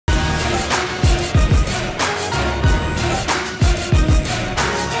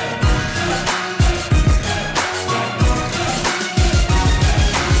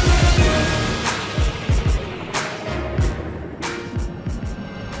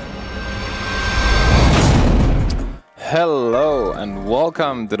Hello and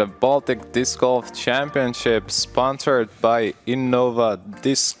welcome to the Baltic Disc Golf Championship sponsored by Innova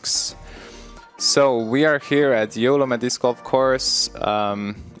Discs. So we are here at Jõulumäe Disc Golf Course.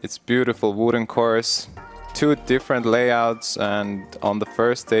 It's beautiful wooden course, two different layouts, and on the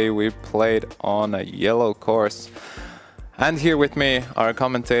first day we played on a yellow course. And here with me are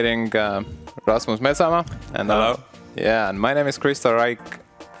commentating Rasmus Metsamaa. And hello. And my name is Kristo Raik.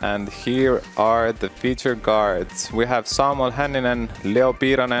 And here are the feature guards. We have Hänninen,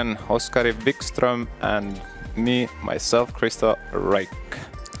 Piironen, Oskari Vikström, and myself, Kristo Raik.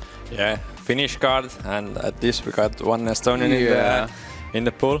 Yeah, Finnish guard, and at least we got one Estonian in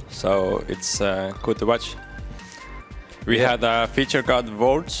the pool, so it's good to watch. We had a feature guard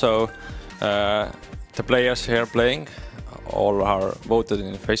vote, so the players here playing all are voted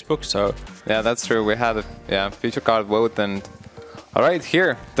in Facebook. So yeah, that's true. We had a feature guard vote, and all right,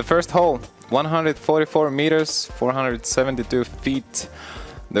 here, the first hole, 144 meters, 472 feet.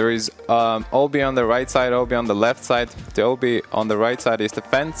 There is OB on the right side, OB on the left side. The OB on the right side is the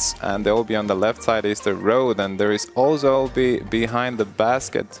fence, and the OB on the left side is the road. And there is also OB behind the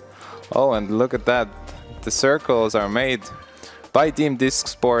basket. Oh, and look at that. The circles are made by Team Disc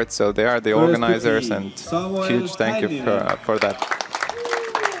Sports, so they are the organizers, and huge thank you for that.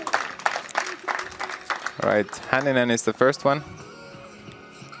 All right, Hänninen is the first one.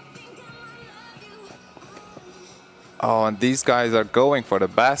 Oh, and these guys are going for the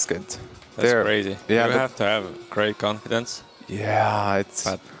basket. That's crazy. Yeah, you have to have great confidence. Yeah,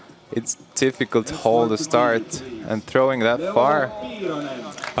 it's difficult hole to start and throwing that far.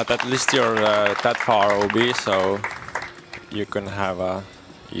 But at least you're that far OB, so you can have a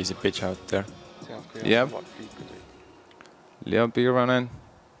easy pitch out there. Yep. Piironen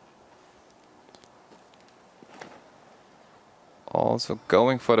also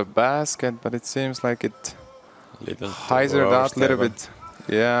going for the basket, but it seems like it hyzered out a little bit.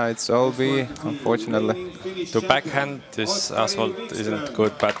 Yeah, it's OB, unfortunately. To backhand this asphalt isn't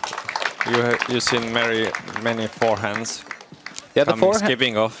good, but you've seen many forehands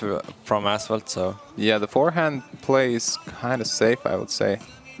skipping off from asphalt. So yeah, the forehand play is kind of safe, I would say.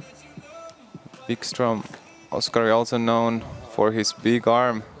 Vikström, Oskari also known for his big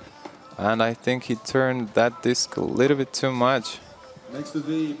arm, and I think he turned that disc a little bit too much.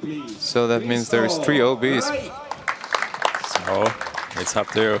 So that means there is 3 OBs. So it's up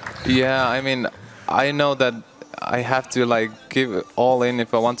to you. Yeah, I mean, I know that I have to give it all in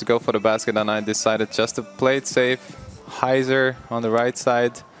if I want to go for the basket, and I decided just to play it safe, hyzer on the right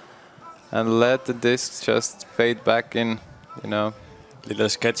side, and let the disc just fade back in, you know. Little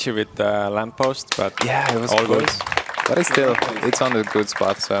sketchy with the lamppost, but yeah, it was all good. But it's on the good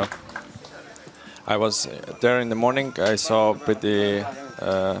spot, so. I was there in the morning. I saw pretty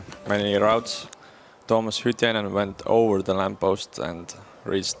many routes. Thomas Hänninen went over the lamppost and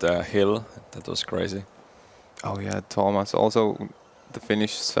reached the hill. That was crazy. Oh yeah, Thomas, also the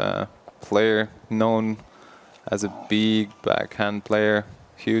Finnish player, known as a big backhand player,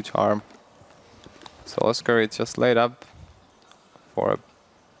 huge arm. So Oskari just laid up for a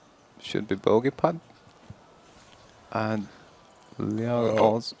should be bogey putt, and Leo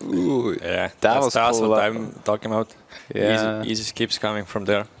also. Ooh, yeah, that's what I'm talking about. Yeah, easy skips coming from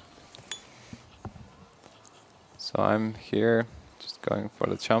there. So I'm here, just going for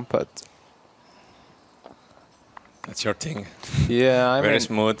the jump putt. That's your thing. Yeah, I very mean,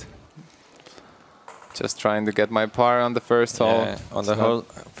 smooth. Just trying to get my par on the first hole. On the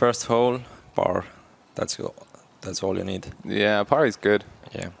first hole, par. That's all you need. Yeah, par is good.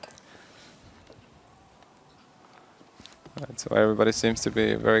 Yeah. Right, so everybody seems to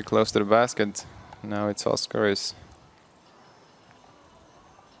be very close to the basket. Now it's Oskari's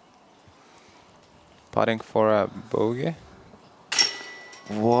putting for a bogey.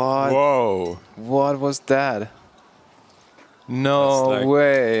 What? Whoa! What was that? No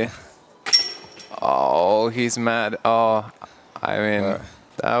way! Oh, he's mad. Oh, I mean,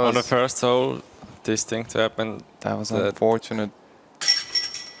 that was on the first hole. This thing to happen. That was unfortunate.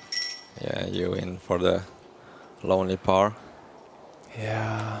 Yeah, you in for the lonely par.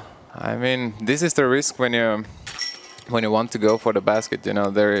 Yeah, I mean, this is the risk when you want to go for the basket. You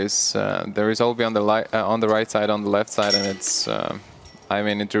know, there is OB on the right side, on the left side, and it's I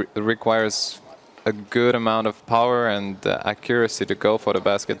mean, it requires a good amount of power and accuracy to go for the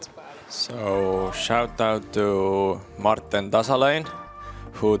basket. So shout out to Martin Tasalain,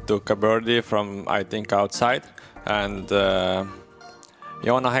 who took a birdie from, I think, outside, and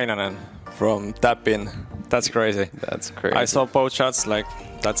Joona Hänninen from tap-in. That's crazy. That's crazy. I saw both shots,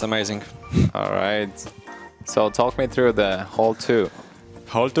 that's amazing. All right. So talk me through the hole 2.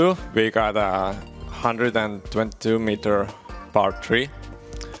 Hole 2, we got a 122-meter par 3.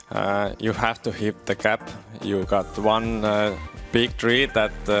 You have to hit the gap. You got one big tree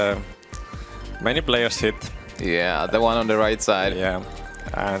that many players hit. Yeah, the one on the right side. Yeah,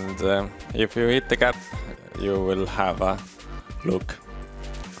 and if you hit the gap, you will have a look.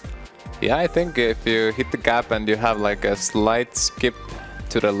 Yeah, I think if you hit the gap and you have like a slight skip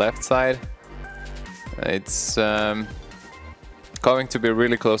to the left side, it's going to be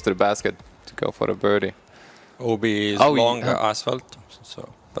really close to the basket to go for the birdie. OB is longer asphalt,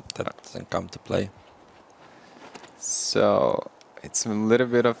 but that doesn't come to play. So it's a little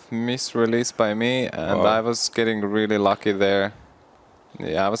bit of misrelease by me, and I was getting really lucky there.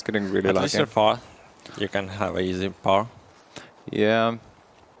 Yeah, I was getting really lucky. At least you're far. You can have an easy par. Yeah.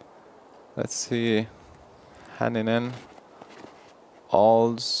 Let's see. Hänninen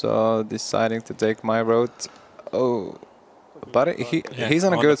also deciding to take my road. Oh, but he's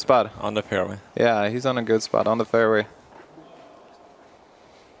on a good spot. On the fairway. Yeah, he's on a good spot on the fairway.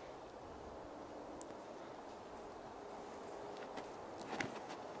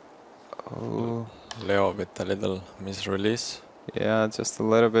 Oh, Leo with a little misrelease. Yeah, just a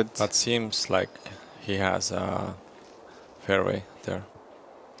little bit. But seems like he has a fairway there.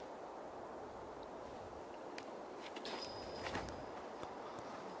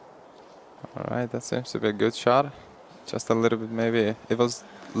 Alright, that seems to be a good shot. Just a little bit, maybe. It was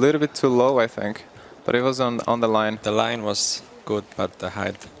a little bit too low, I think. But it was on the line. The line was good, but the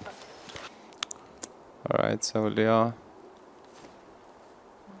height. Alright, so Leo.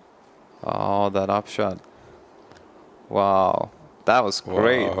 Oh, that upshot. Wow. That was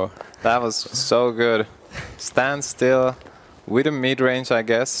great. Whoa. That was so good. Stand still with a mid-range, I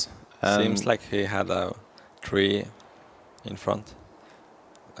guess. Seems like he had a tree in front.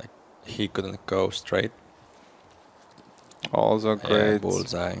 Like he couldn't go straight. Also great. Yeah,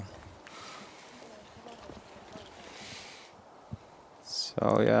 bullseye.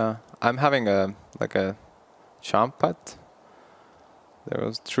 So yeah, I'm having a jump putt. There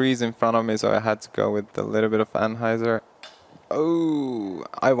was trees in front of me, so I had to go with a little bit of Anheuser. Oh,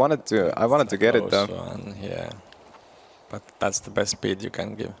 I wanted to get it though. One, yeah, but that's the best speed you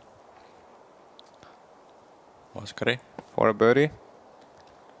can give. Oskari for a birdie.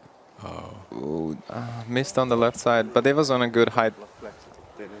 Oh. Ooh, missed on the left side, but it was on a good height.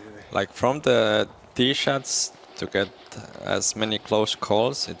 Like from the tee shots to get as many close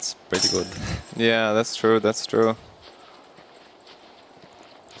calls, it's pretty good. Yeah, that's true. That's true.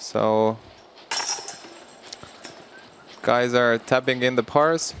 So guys are tapping in the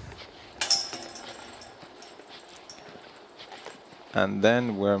pars. And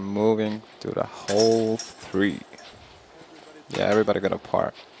then we're moving to the hole 3. Yeah, everybody got a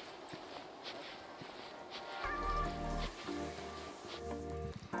par.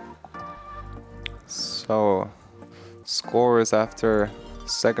 So scores after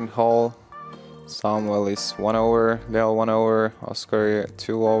second hole. Samuel is 1 over, Leo 1 over, Oskari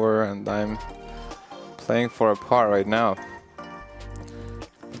 2 over, and I'm playing for a par right now.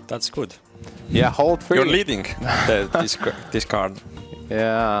 That's good. Yeah, hole 3. You're leading this card.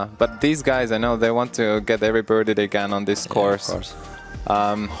 Yeah, but these guys, I know they want to get every birdie they can on this course. Of course.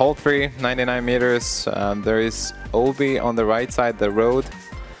 Hole 3, 99 meters. There is OB on the right side, the road,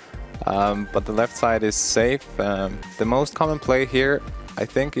 but the left side is safe. The most common play here, I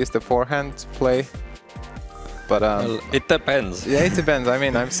think, is the forehand play. But well, it depends. Yeah, it depends. I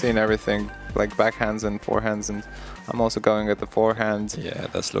mean, I've seen everything, like backhands and forehands, and I'm also going at the forehand. Yeah,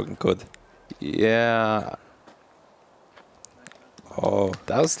 that's looking good. Yeah. Oh,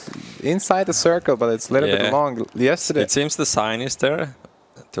 that was inside the circle, but it's a little bit long. Yesterday, it seems the sign is there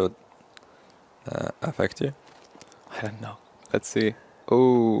to affect you. I don't know. Let's see.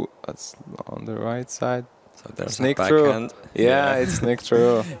 Oh, that's on the right side. So there's sneak a through. backhand. Yeah, it's sneak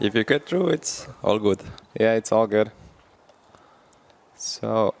through. If you get through, it's all good. Yeah, it's all good.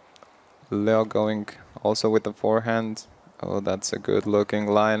 So Leo going also with the forehand. Oh, that's a good looking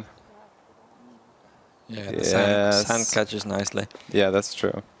line. Yeah, the sand catches nicely. Yeah, that's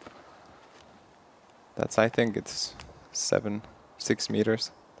true. That's, I think it's 6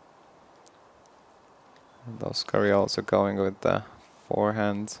 meters. And Oskari also going with the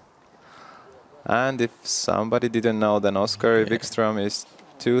forehand. And if somebody didn't know, then Oskari Vikström is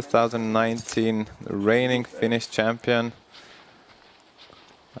 2019 reigning Finnish champion.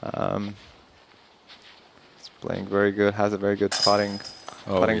 He's playing very good, has a very good putting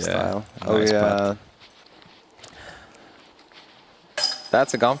style. Nice putt.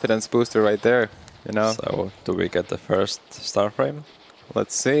 That's a confidence booster right there, you know. So, do we get the first star frame?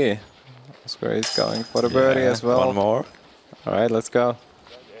 Let's see. Oskari is going for the birdie as well. One more. All right, let's go.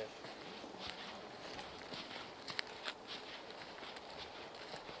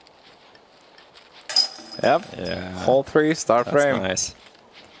 Yep. Yeah. Hole 3, start frame. Nice.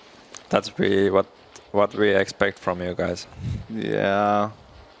 That's what we expect from you guys. Yeah.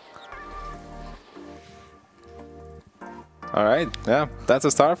 All right. Yeah, that's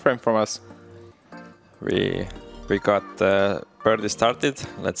a start frame from us. We got birdie started.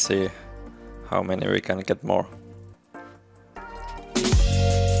 Let's see how many we can get more.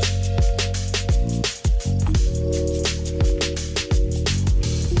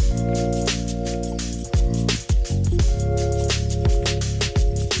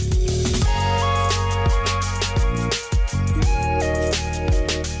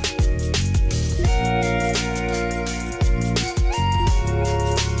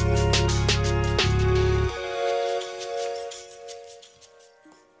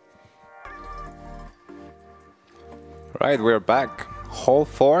 Right, we're back. Hole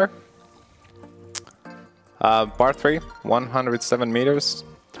 4. Par 3, 107 meters,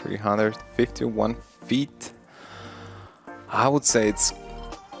 351 feet. I would say it's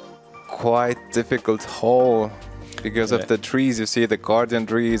quite difficult hole because of the trees. You see the guardian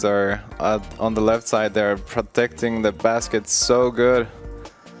trees are on the left side. They're protecting the basket so good.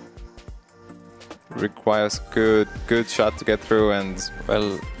 Requires good shot to get through, and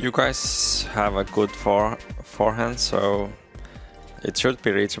well, you guys have a good forehand, so it should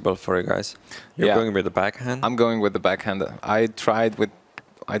be reachable for you guys. You're going with the backhand? I'm going with the backhand. I tried it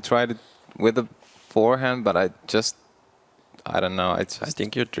with the forehand, but I don't know. I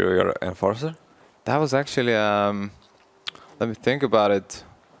think you drew your enforcer. That was actually let me think about it.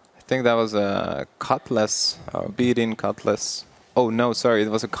 I think that was a cutlass, beat-in cutlass. Oh no, sorry, it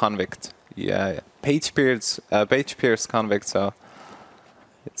was a convict. Yeah. Page Pierce convict, so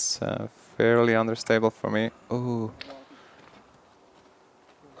it's fairly understable for me. Oh,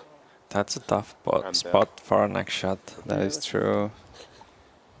 that's a tough spot for a next shot. That is true.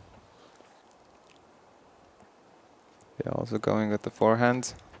 Yeah, also going with the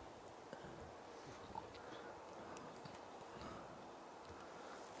forehand.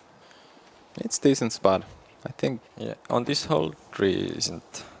 It's a decent spot, I think. Yeah, on this hole, 3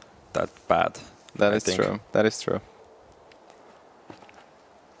 isn't that bad. That is true. That is true.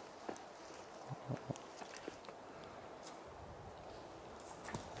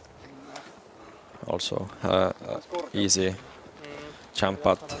 Also, easy jump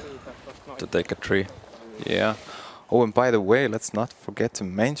putt to take a 3. Yeah. Oh, and by the way, let's not forget to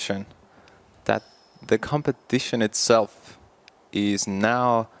mention that the competition itself is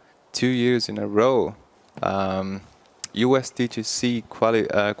now 2 years in a row USDGC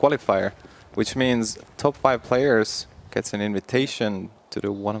qualifier, which means top 5 players gets an invitation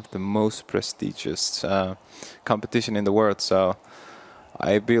to one of the most prestigious competition in the world. So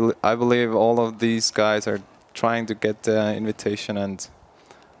I believe all of these guys are trying to get the invitation, and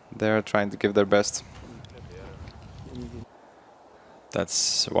they're trying to give their best.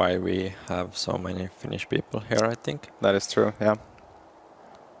 That's why we have so many Finnish people here, I think. That is true, yeah.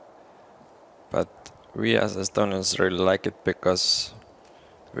 But we as Estonians really like it because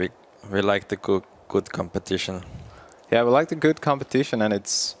we like the good competition. Yeah, we like the good competition, and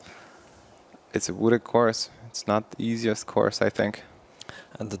it's a wooded course. It's not the easiest course, I think.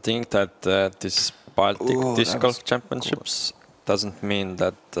 And the thing that this Baltic Disc Golf Championships doesn't mean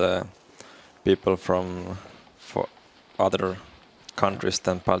that people from other countries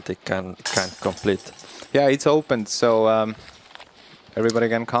than Baltic can't complete. Yeah, it's open, so everybody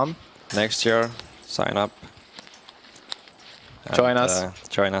can come. Next year, sign up. Join us.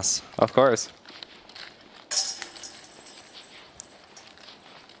 Join us. Of course.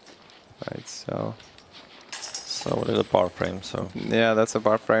 Right, so a little bar frame, so. Yeah, that's a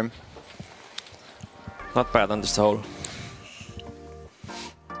bar frame. Not bad on this hole.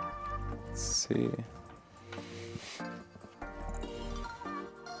 Let's see.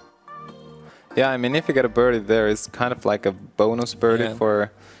 Yeah, I mean, if you get a birdie there, it's kind of like a bonus birdie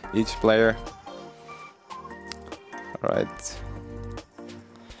for each player. All right.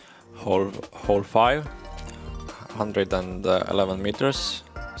 Hole 5, 111 meters,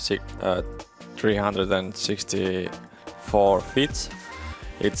 364 feet.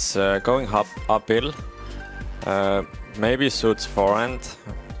 It's going uphill. Maybe suits forehand,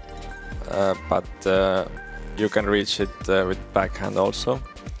 but you can reach it with backhand also.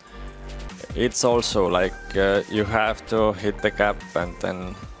 It's also like you have to hit the gap, and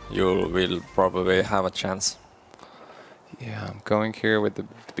then you will probably have a chance. Yeah, I'm going here with the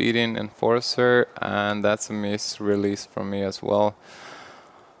beat-in enforcer, and that's a miss release from me as well.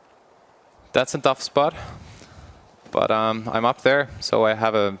 That's a tough spot, but I'm up there, so I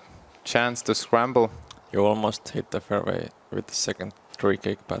have a chance to scramble. You almost hit the fairway with the second 3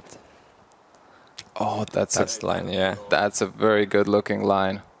 kick, but Oh, That's line, yeah. That's a very good looking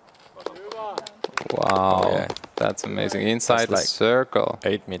line. Wow, Oh, yeah. that's amazing. Inside the Like circle.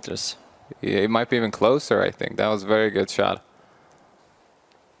 8 meters. Yeah, it might be even closer, I think. That was a very good shot.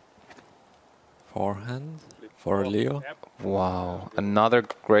 Forehand for Leo. Wow, another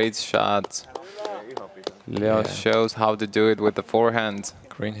great shot. Leo shows how to do it with the forehand.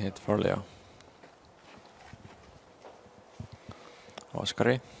 Green hit for Leo.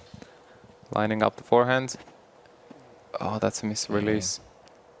 Oskari. Lining up the forehand. Oh, that's a misrelease.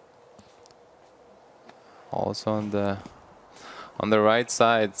 Also on the right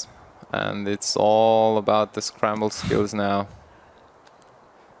side. And it's all about the scramble skills now.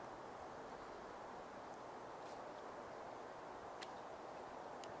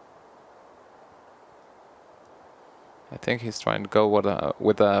 I think he's trying to go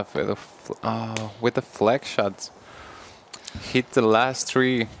with the flex shot. Hit the last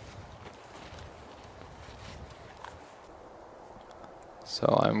three. So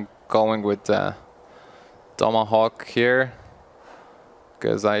I'm going with the tomahawk here,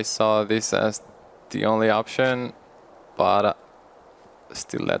 because I saw this as the only option, but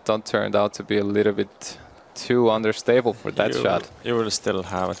still that turned out to be a little bit too understable for that shot. You will still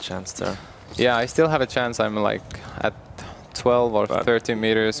have a chance there. Yeah, I still have a chance. I'm like at 12 or 13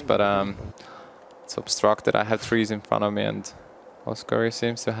 meters, but it's obstructed. I have trees in front of me, and Oskari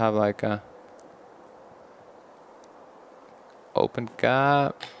seems to have like a open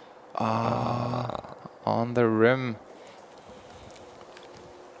gap on the rim.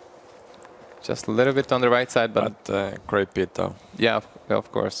 Just a little bit on the right side, but great bid though. Yeah,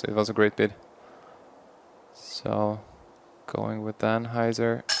 of course, it was a great bid. So going with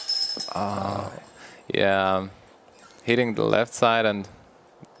Anheuser. Yeah, hitting the left side, and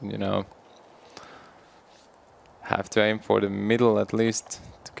you know, have to aim for the middle at least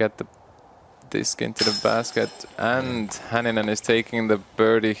to get the disc into the basket. And Hänninen is taking the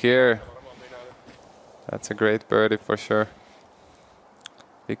birdie here. That's a great birdie for sure.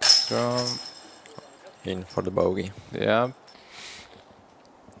 Vikström in for the bogey. Yeah.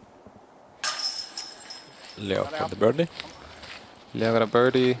 Leo for the birdie. Leo got a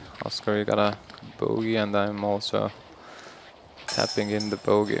birdie, Oskari got a bogey, and I'm also tapping in the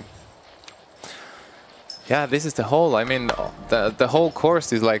bogey. Yeah, this is the hole. I mean, the whole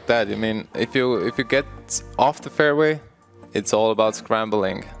course is like that. I mean, if you get off the fairway, it's all about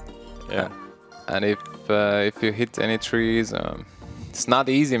scrambling. Yeah. And if you hit any trees, it's not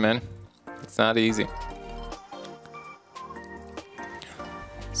easy, man. It's not easy.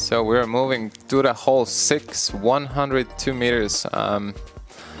 So we're moving to the hole 6, 102 meters.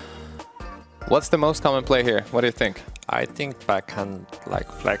 What's the most common play here? What do you think? I think backhand,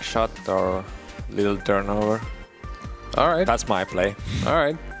 like flag shot or little turnover. All right. That's my play. All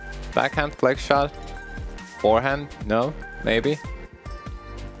right. Backhand, flex shot. Forehand? No? Maybe?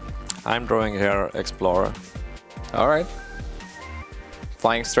 I'm drawing here Explorer. All right.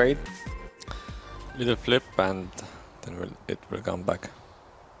 Flying straight. Little flip, and then it will come back.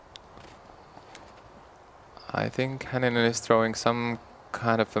 I think Hänninen is throwing some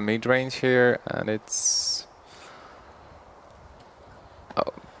kind of a mid-range here, and it's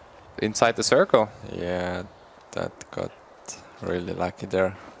inside the circle. Yeah, that got really lucky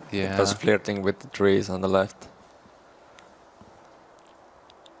there. Yeah. It was flirting with the trees on the left.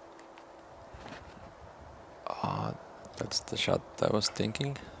 That's the shot I was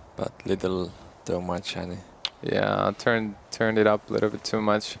thinking, but little too much, Annie. Yeah, turned it up a little bit too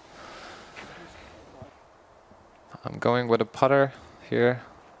much. I'm going with a putter here.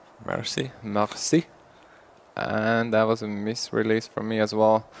 Merci. Merci. And that was a misrelease from me as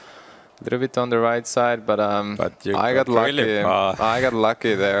well. A little bit on the right side, but you I got lucky. really I got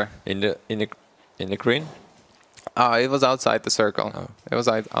lucky there. In the green? It was outside the circle. Oh. It was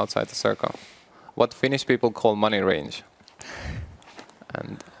outside the circle. What Finnish people call money range.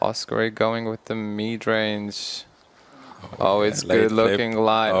 And Oskari going with the mid-range. Oh, it's late good looking flip.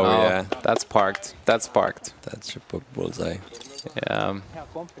 line. Oh, Oh, yeah. That's parked. That's parked. That's a bullseye. Yeah.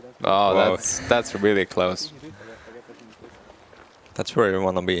 Oh, Wow. that's really close. That's where you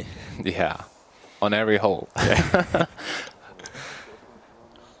want to be. Yeah. On every hole.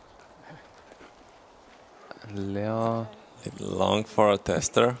 Leo. Little long for a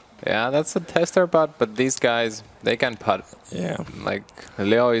tester. Yeah, that's a tester putt, but these guys, they can putt. Yeah. Like,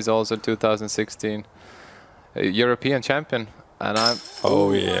 Leo is also 2016 European champion, and I'm...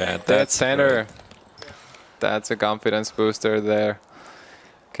 Oh yeah, Dead center. great. That's a confidence booster there.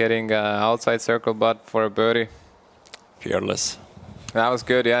 Getting outside circle putt for a birdie. Fearless. That was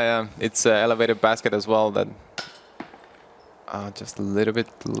good, yeah. It's elevated basket as well. That just a little bit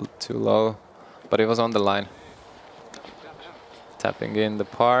too low. but it was on the line. Tapping in the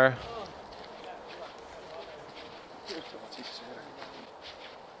par.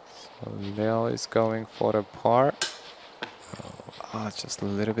 So Leo is going for the par. Oh, it's just a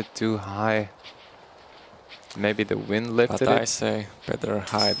little bit too high. Maybe the wind lifted But it. I say better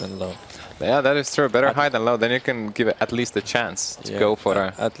high than low. Yeah, that is true. Better high than low. Then you can give it at least a chance to go for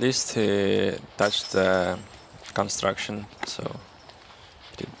a... At least he touched the construction, so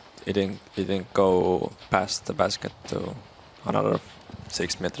it didn't go past the basket to another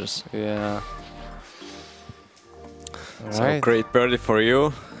 6 meters. Yeah. So Right. great birdie for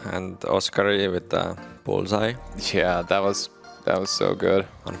you and Oskari with the bullseye. Yeah, that was so good.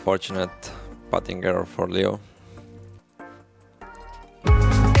 Unfortunate putting error for Leo.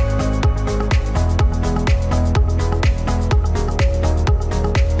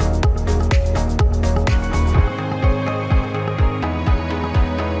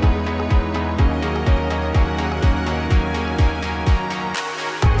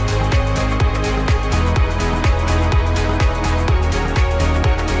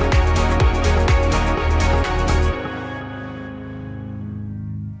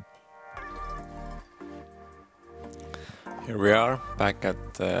 Here we are back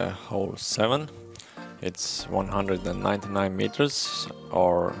at hole 7. It's 199 meters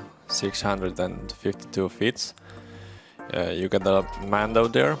or 652 feet. You got the Mando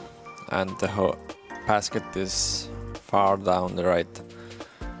there, and the basket is far down the right.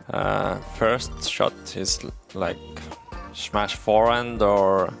 First shot is like smash forehand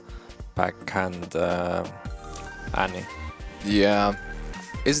or backhand Annie. Yeah.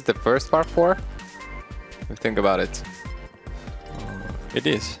 Is it the first par 4? Think about it. It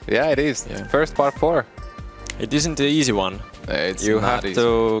is. Yeah, it is. Yeah. First par 4. It isn't the easy one. It's You not have easy.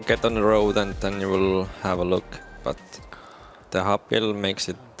 to get on the road and then you will have a look. But the uphill makes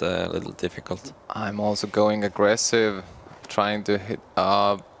it a little difficult. I'm also going aggressive, trying to hit.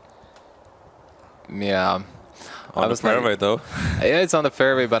 Yeah. On the fairway though. Yeah, it's on the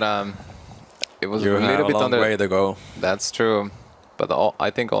fairway, but it was You a have little a bit long on the. way to go. That's true, but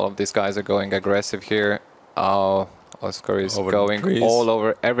I think all of these guys are going aggressive here. Oh, Oskar is Over the going trees. all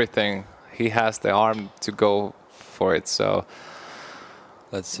over everything. He has the arm to go for it. So.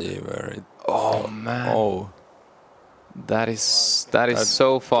 Let's see where it. Oh man. Oh, That is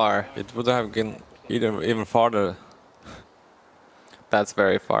so far. it would have been even farther. That's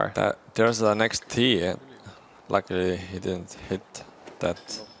very far. There's the next tee. And luckily, he didn't hit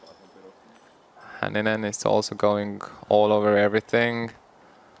that. Hänninen is also going all over everything,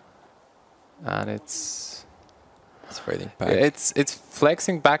 and it's Waiting back. it's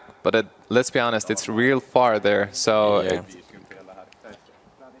flexing back, but let's be honest, it's real far there. So Yeah.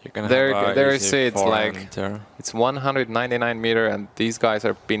 You can there have a you easy see it's forehand like there. it's 199 meter, and these guys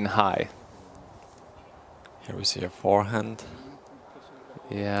are pin high. Here we see a forehand.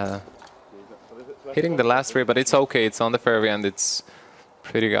 Yeah, hitting the last three, but it's okay. It's on the fairway and it's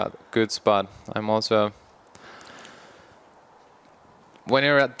pretty good spot. I'm also. When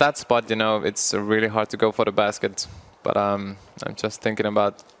you're at that spot, you know, it's really hard to go for the basket. But I'm just thinking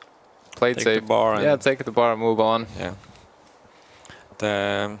about play it Take safe. the bar and- Yeah, take the bar, move on. Yeah.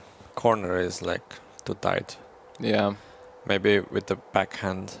 The corner is like too tight. Yeah. Maybe with the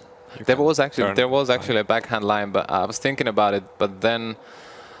backhand. There was actually a backhand line, but I was thinking about it. But then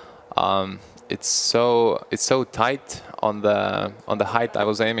it's so tight on the height I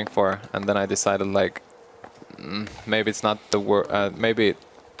was aiming for, and then I decided like maybe it's not maybe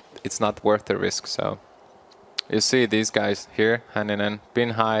it's not worth the risk. So you see these guys here, Hänninen,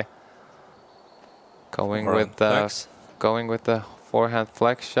 pin high, going with the forehand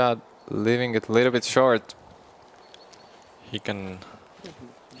flex shot, leaving it a little bit short. He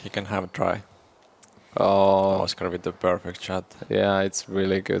can have a try. Oh, Oskar with the perfect shot. yeah, it's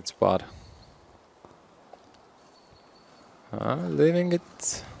really good spot. Leaving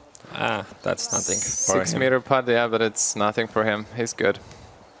it. That's nothing for 6 him. meter putt, yeah, but it's nothing for him. He's good.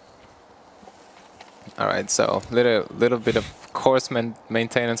 All right, so little bit of course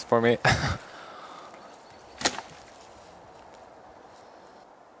maintenance for me.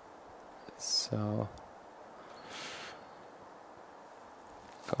 So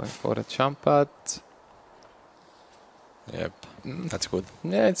going for the jump putt. Yep, that's good.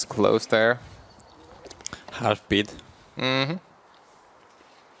 Yeah, it's close there. Half speed. Mm-hmm.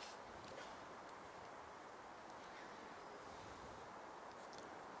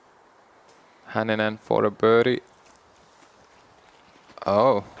 Hänninen for a birdie.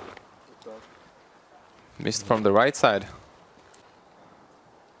 Oh. Missed from the right side.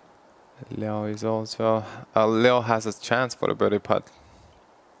 Leo is also... Leo has a chance for a birdie putt.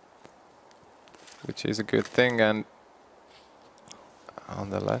 which is a good thing. And on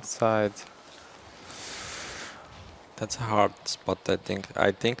the left side, that's a hard spot.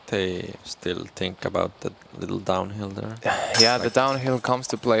 I think they still think about that little downhill there. Yeah, like the downhill comes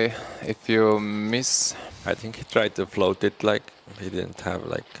to play if you miss. I think he tried to float it, like he didn't have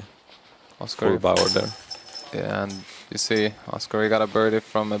like Oskari full power there. Yeah, and you see Oskari got a birdie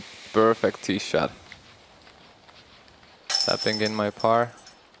from a perfect tee shot. Tapping in my par.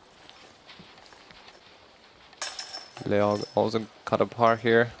 Leo also got a par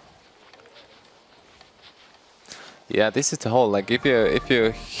here. Yeah, this is the hole. Like if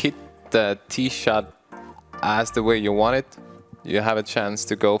you hit the tee shot as the way you want it, you have a chance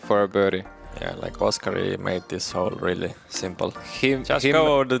to go for a birdie. Yeah, like Oskari made this hole really simple. Just he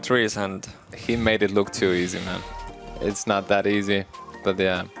go over the trees and... He made it look too easy, man. It's not that easy, but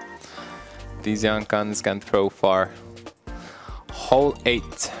yeah. These young guns can throw far. Hole 8,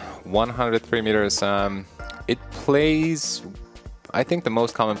 103 meters. It plays... I think the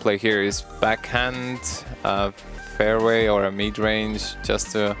most common play here is backhand, fairway or a mid-range,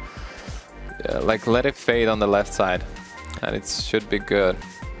 just to like let it fade on the left side. And it should be good.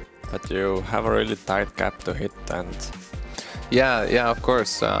 But you have a really tight gap to hit, and yeah, of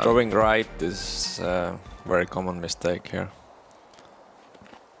course. Throwing right is a very common mistake here.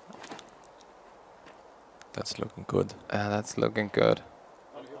 That's looking good. Yeah, that's looking good.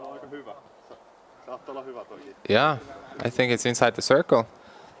 Yeah, I think it's inside the circle.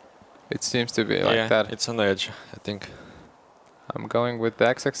 It seems to be like that. It's on the edge, I think. I'm going with the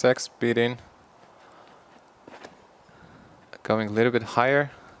XXX speed in. Going a little bit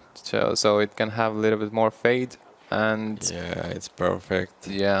higher. So it can have a little bit more fade, and yeah, it's perfect.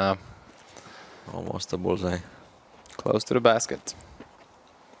 Yeah, almost a bullseye. Close to the basket.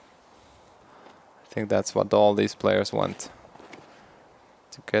 I think that's what all these players want,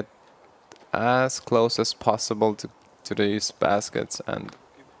 to get as close as possible to these baskets. And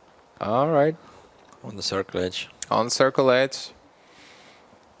all right, on the circle edge. On the circle edge,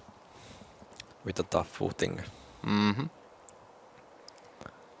 with a tough footing. Mm-hmm.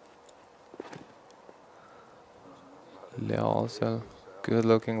 Leo also good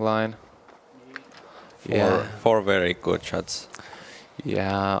looking line. Four very good shots.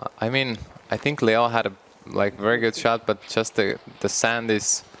 Yeah, I mean, I think Leo had a very good shot, but just the sand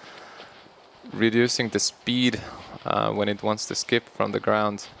is reducing the speed when it wants to skip from the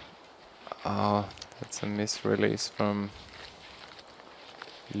ground. Oh, that's a misrelease from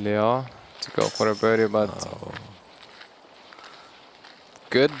Leo to go for a birdie, but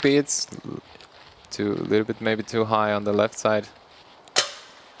good beats. A little bit maybe too high on the left side.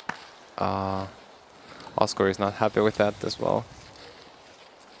 Oskari is not happy with that as well.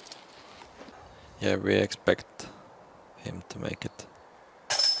 Yeah, we expect him to make it.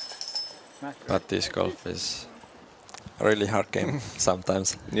 But this golf is a really hard game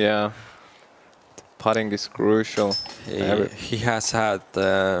sometimes. Yeah, putting is crucial. He has had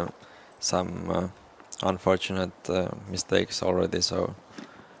some unfortunate mistakes already, so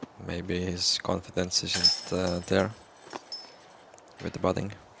maybe his confidence isn't there with the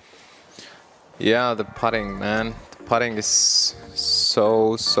putting. Yeah, the putting, man. The putting is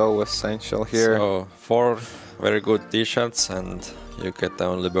so essential here. So 4 very good tee shots and you get the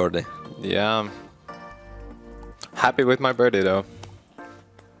only birdie. Yeah. Happy with my birdie though.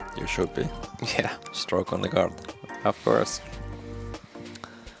 You should be. Yeah. Stroke on the card. Of course.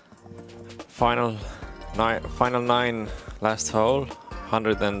 Final 9, last hole.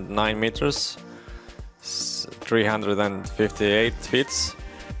 109 meters, 358 feet,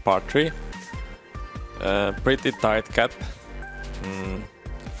 par 3. Pretty tight gap.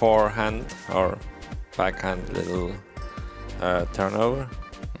 Forehand or backhand little turnover.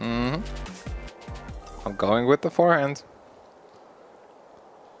 Mm-hmm. I'm going with the forehand.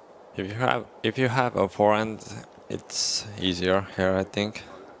 If you have a forehand, it's easier here, I think.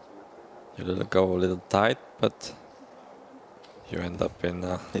 You go a little tight, but you end up in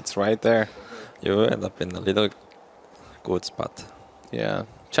a... It's right there. You end up in a little good spot. Yeah,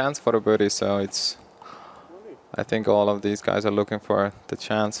 chance for a birdie, so it's... I think all of these guys are looking for the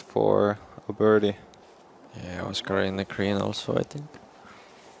chance for a birdie. Yeah, Oskari in the green also, I think.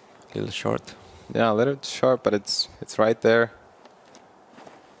 A little short. Yeah, a little short, but it's right there.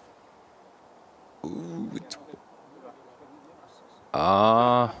 Ooh,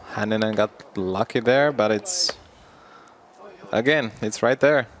 Hänninen got lucky there, but it's... Again, it's right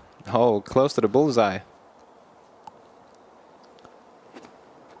there. Oh, close to the bullseye.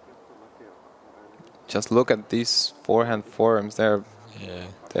 Just look at these forehand forearms. They're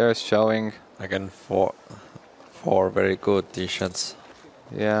showing. Again, four very good tee shots.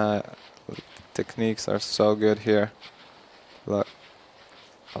 Yeah, techniques are so good here. Look,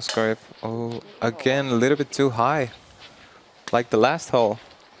 Oskari, oh, again a little bit too high. Like the last hole,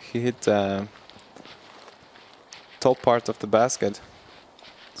 he hit top part of the basket.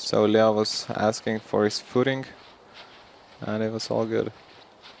 So Leo was asking for his footing, and it was all good.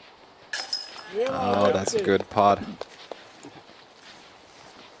 Oh, that's a good pot.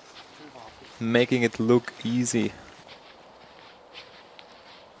 Making it look easy.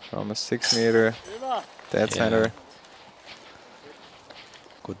 From a 6 meter dead center.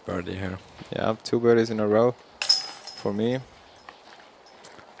 Good birdie here. Yeah, 2 birdies in a row for me.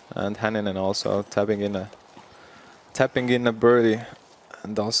 And Hänninen also tapping in a birdie.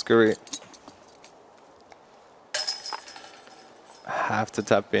 And Oskari have to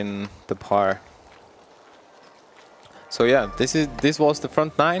tap in the par. So yeah, this was the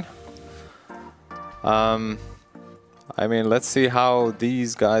front 9. I mean, let's see how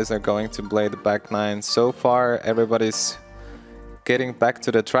these guys are going to play the back 9. So far, everybody's getting back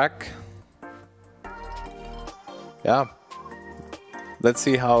to the track. Yeah. Let's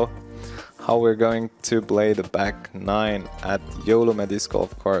see how we're going to play the back 9 at Jõulumäe Disc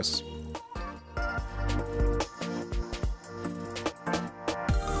Golf Course.